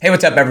Hey,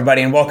 what's up,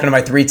 everybody, and welcome to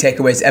my 3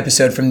 Takeaways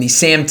episode from the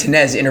Sam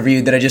Tenez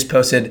interview that I just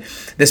posted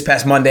this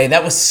past Monday.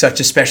 That was such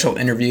a special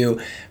interview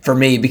for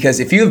me because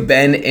if you have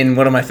been in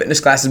one of my fitness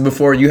classes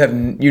before,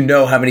 you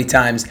know how many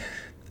times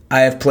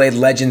I have played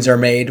Legends Are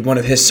Made, one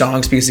of his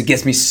songs, because it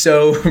gets me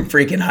so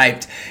freaking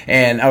hyped.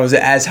 And I was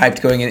as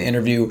hyped going in an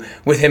interview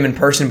with him in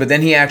person, but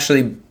then he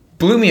actually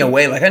blew me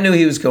away. Like, I knew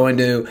he was going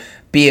to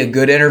be a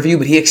good interview,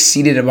 but he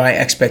exceeded my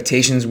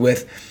expectations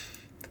with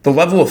the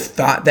level of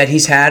thought that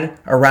he's had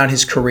around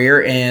his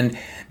career and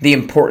the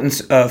importance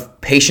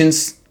of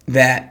patience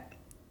that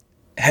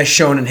has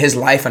shown in his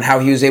life and how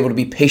he was able to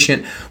be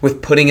patient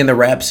with putting in the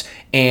reps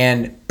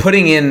and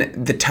putting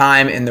in the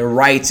time and the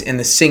writes and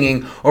the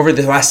singing over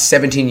the last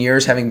 17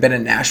 years, having been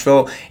in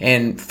Nashville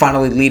and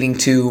finally leading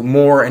to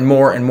more and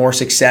more and more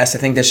success. I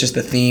think that's just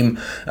the theme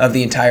of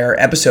the entire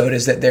episode,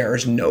 is that there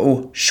is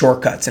no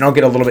shortcuts. And I'll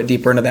get a little bit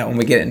deeper into that when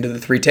we get into the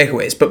 3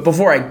 takeaways. But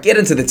before I get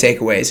into the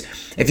takeaways,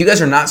 if you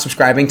guys are not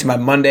subscribing to my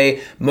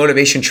Monday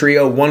Motivation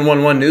Trio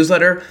 111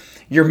 newsletter,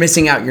 you're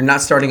missing out. You're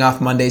not starting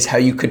off Mondays how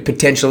you could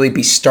potentially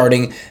be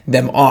starting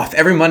them off.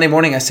 Every Monday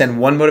morning, I send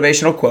one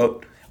motivational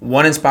quote,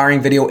 one inspiring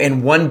video,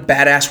 and one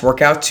badass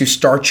workout to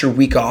start your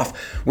week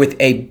off with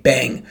a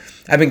bang.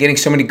 I've been getting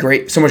so much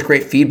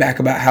great feedback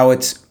about how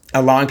it's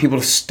allowing people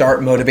to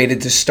start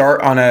motivated, to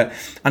start on a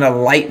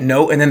light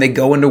note, and then they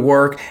go into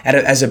work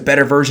as a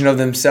better version of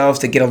themselves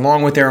to get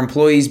along with their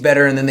employees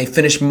better, and then they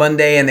finish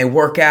Monday and they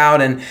work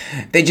out and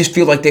they just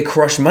feel like they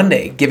crushed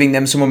Monday, giving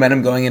them some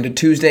momentum going into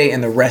Tuesday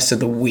and the rest of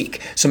the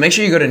week. So make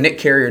sure you go to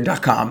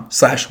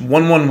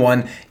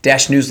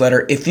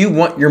nickcarrier.com/111-newsletter if you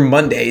want your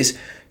Mondays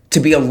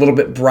to be a little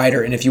bit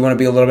brighter and if you want to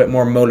be a little bit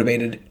more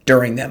motivated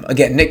during them.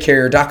 Again,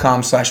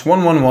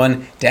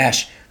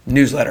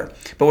 nickcarrier.com/111-newsletter.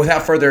 But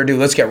without further ado,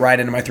 let's get right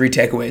into my 3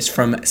 takeaways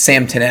from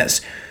Sam Tenez.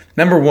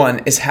 Number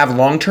 1 is have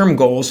long-term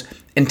goals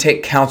and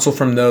take counsel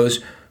from those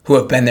who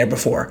have been there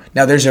before.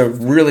 Now, there's a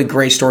really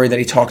great story that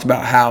he talked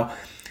about how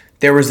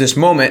there was this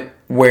moment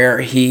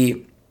where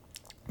he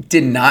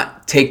did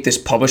not take this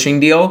publishing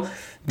deal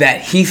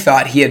that he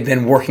thought he had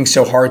been working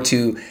so hard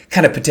to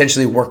kind of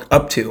potentially work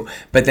up to.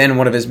 But then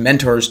one of his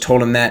mentors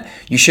told him that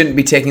you shouldn't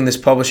be taking this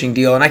publishing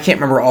deal. And I can't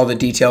remember all the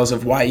details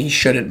of why he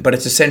shouldn't, but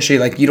it's essentially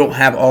like you don't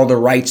have all the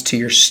rights to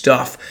your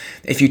stuff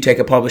if you take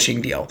a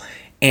publishing deal.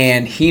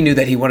 And he knew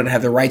that he wanted to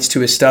have the rights to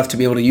his stuff to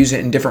be able to use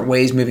it in different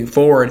ways moving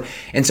forward.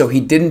 And so he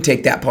didn't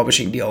take that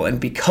publishing deal. And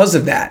because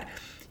of that,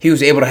 he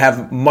was able to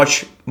have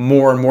much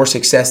more and more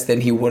success than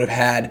he would have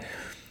had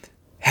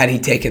he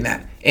taken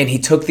that. And he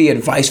took the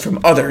advice from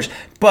others.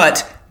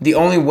 But the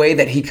only way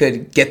that he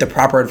could get the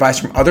proper advice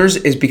from others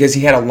is because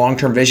he had a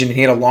long-term vision and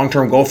he had a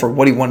long-term goal for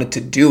what he wanted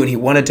to do, and he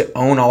wanted to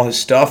own all his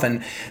stuff,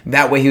 and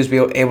that way he was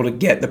able to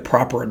get the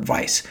proper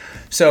advice.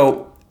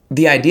 So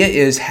the idea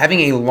is having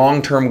a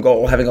long-term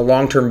goal, having a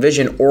long-term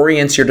vision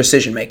orients your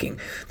decision-making.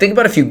 Think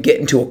about if you get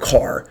into a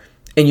car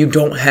and you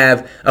don't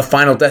have a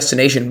final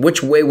destination,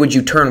 which way would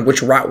you turn?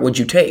 Which route would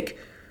you take?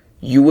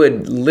 You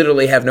would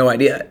literally have no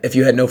idea if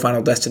you had no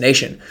final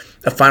destination.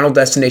 A final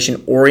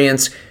destination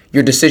orients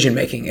your decision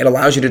making. It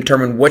allows you to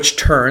determine which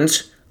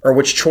turns or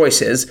which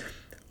choices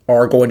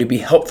are going to be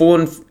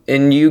helpful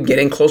in you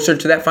getting closer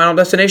to that final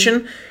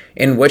destination,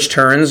 and which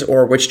turns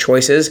or which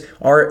choices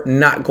are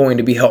not going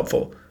to be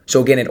helpful.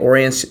 So again, it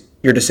orients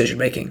your decision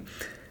making.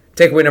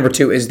 Takeaway number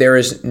 2 is there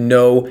is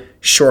no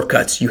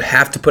shortcuts. You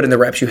have to put in the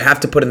reps. You have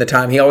to put in the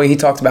time. He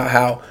talked about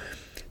how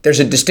there's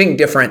a distinct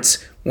difference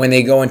when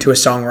they go into a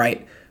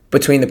songwrite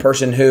between the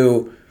person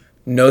who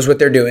knows what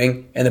they're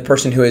doing and the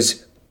person who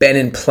has been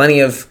in plenty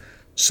of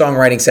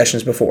songwriting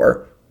sessions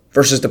before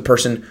versus the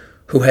person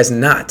who has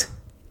not.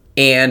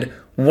 And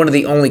one of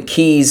the only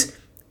keys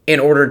in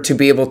order to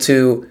be able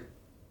to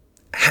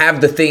have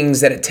the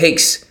things that it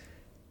takes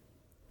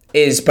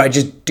is by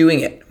just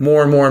doing it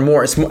more and more and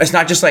more. It's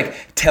not just like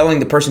telling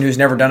the person who's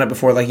never done it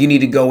before, like, you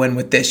need to go in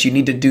with this, you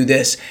need to do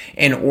this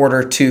in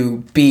order to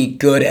be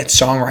good at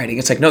songwriting.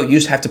 It's like, no, you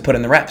just have to put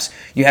in the reps.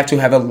 You have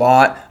to have a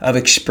lot of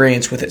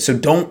experience with it. So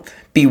don't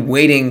be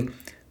waiting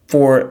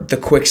for the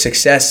quick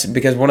success,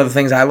 because one of the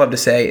things I love to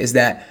say is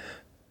that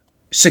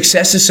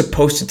success is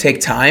supposed to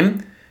take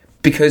time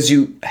because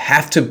you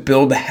have to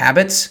build the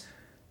habits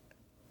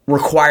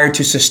required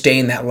to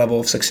sustain that level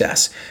of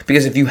success.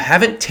 Because if you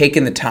haven't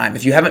taken the time,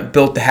 if you haven't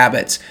built the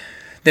habits,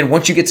 then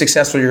once you get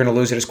successful, you're going to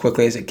lose it as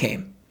quickly as it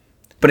came.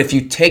 But if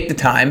you take the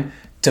time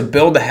to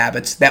build the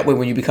habits, that way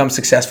when you become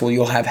successful,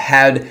 you'll have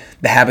had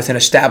the habits and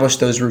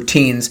established those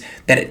routines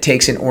that it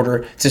takes in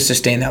order to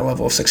sustain that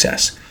level of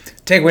success.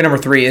 Takeaway number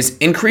 3 is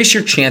increase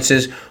your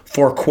chances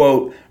for,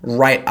 quote,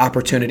 right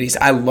opportunities.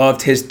 I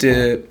loved his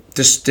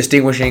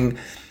distinguishing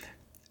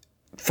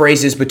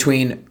phrases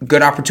between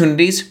good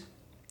opportunities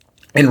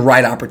and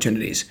right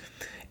opportunities.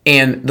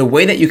 And the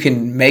way that you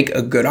can make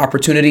a good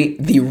opportunity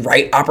the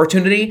right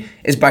opportunity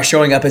is by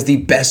showing up as the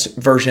best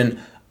version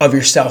of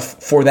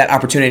yourself for that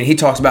opportunity. He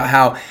talks about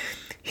how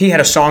he had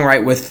a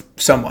songwrite with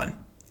someone,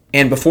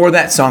 and before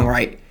that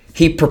songwrite,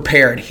 he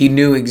prepared. He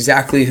knew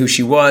exactly who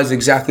she was,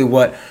 exactly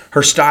what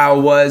her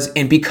style was,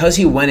 and because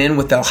he went in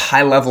with a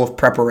high level of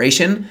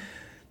preparation,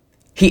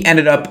 he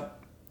ended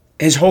up,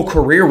 his whole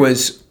career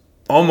was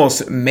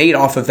almost made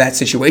off of that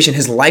situation.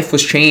 His life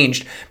was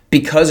changed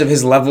because of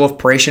his level of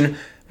preparation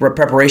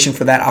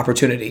for that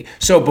opportunity.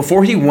 So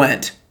before he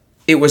went,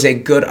 it was a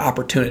good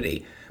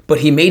opportunity, but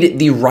he made it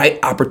the right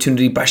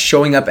opportunity by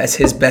showing up as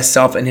his best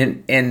self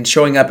and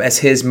showing up as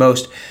his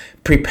most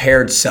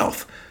prepared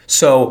self.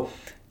 So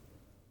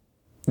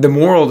the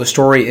moral of the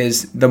story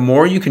is, the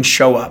more you can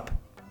show up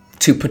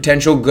to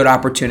potential good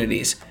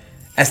opportunities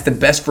as the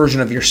best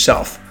version of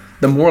yourself,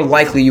 the more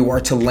likely you are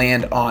to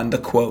land on the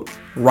quote,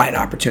 right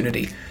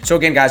opportunity. So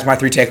again, guys, my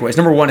 3 takeaways.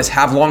 Number 1 is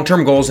have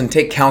long-term goals and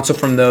take counsel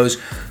from those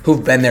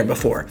who've been there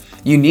before.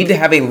 You need to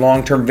have a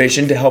long-term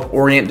vision to help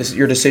orient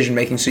your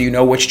decision-making so you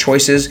know which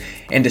choices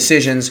and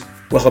decisions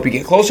will help you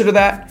get closer to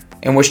that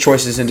and which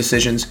choices and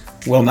decisions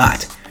will not.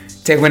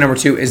 Takeaway number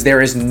 2 is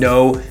there is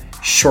no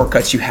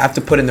shortcuts. You have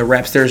to put in the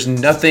reps. There's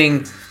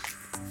nothing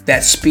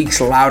that speaks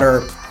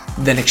louder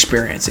than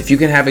experience. If you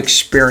can have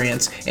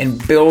experience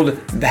and build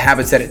the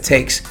habits that it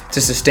takes to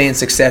sustain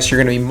success,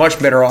 you're going to be much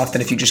better off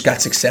than if you just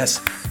got success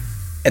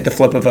at the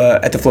flip of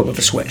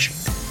a switch.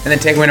 And then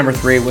takeaway number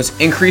 3 was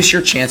increase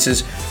your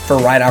chances for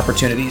right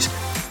opportunities.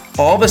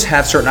 All of us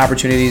have certain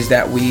opportunities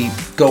that we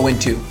go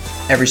into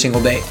every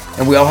single day,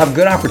 and we all have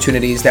good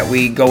opportunities that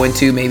we go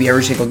into maybe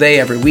every single day,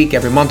 every week,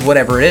 every month,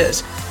 whatever it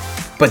is.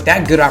 But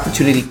that good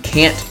opportunity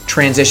can't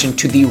transition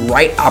to the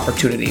right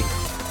opportunity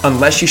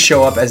unless you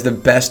show up as the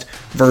best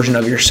version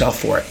of yourself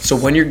for it. So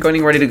when you're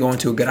getting ready to go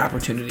into a good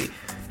opportunity,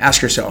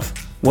 ask yourself,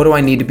 what do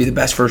I need to be the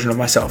best version of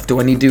myself? Do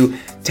I need to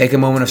take a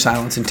moment of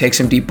silence and take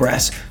some deep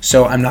breaths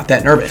so I'm not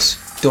that nervous?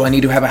 Do I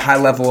need to have a high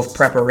level of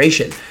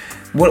preparation?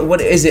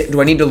 What is it? Do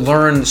I need to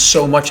learn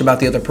so much about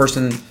the other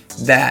person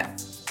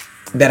that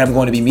I'm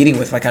going to be meeting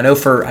with? Like I know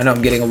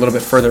I'm getting a little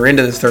bit further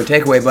into this 3rd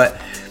takeaway,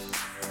 but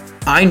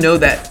I know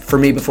that for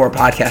me before a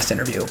podcast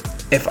interview,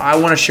 if I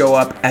want to show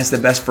up as the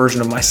best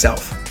version of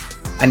myself,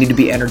 I need to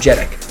be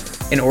energetic.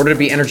 In order to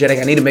be energetic,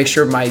 I need to make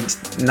sure my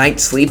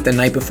night's sleep the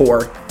night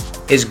before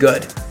is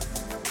good.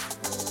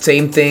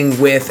 Same thing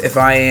with if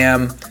I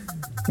am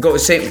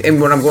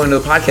and when I'm going to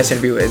the podcast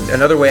interview.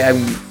 Another way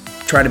I'm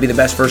trying to be the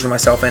best version of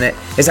myself in it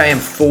is I am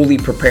fully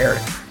prepared.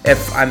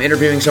 If I'm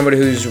interviewing somebody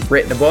who's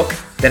written a book,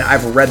 then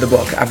I've read the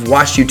book. I've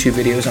watched YouTube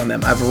videos on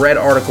them. I've read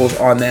articles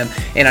on them,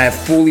 and I have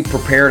fully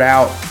prepared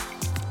out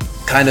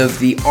kind of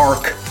the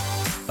arc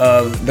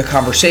of the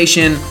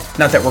conversation.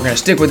 Not that we're going to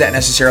stick with that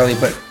necessarily,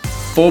 but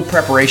full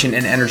preparation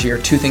and energy are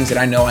 2 things that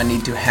I know I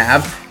need to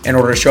have in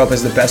order to show up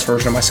as the best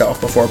version of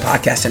myself before a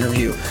podcast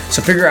interview.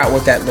 So figure out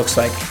what that looks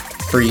like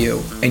for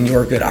you and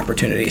your good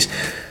opportunities.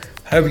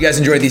 I hope you guys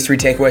enjoyed these 3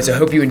 takeaways. I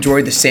hope you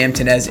enjoyed the Sam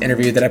Tenez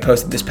interview that I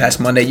posted this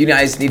past Monday. You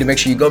guys need to make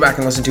sure you go back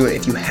and listen to it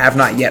if you have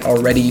not yet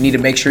already. You need to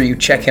make sure you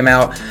check him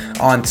out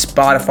on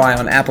Spotify,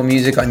 on Apple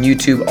Music, on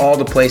YouTube, all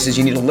the places.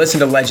 You need to listen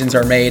to Legends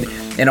Are Made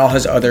and all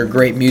his other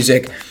great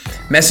music.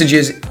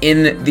 Messages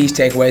in these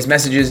takeaways,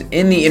 messages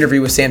in the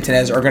interview with Sam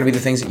Tenez are going to be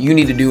the things that you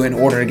need to do in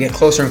order to get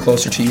closer and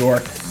closer to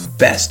your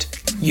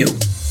best you.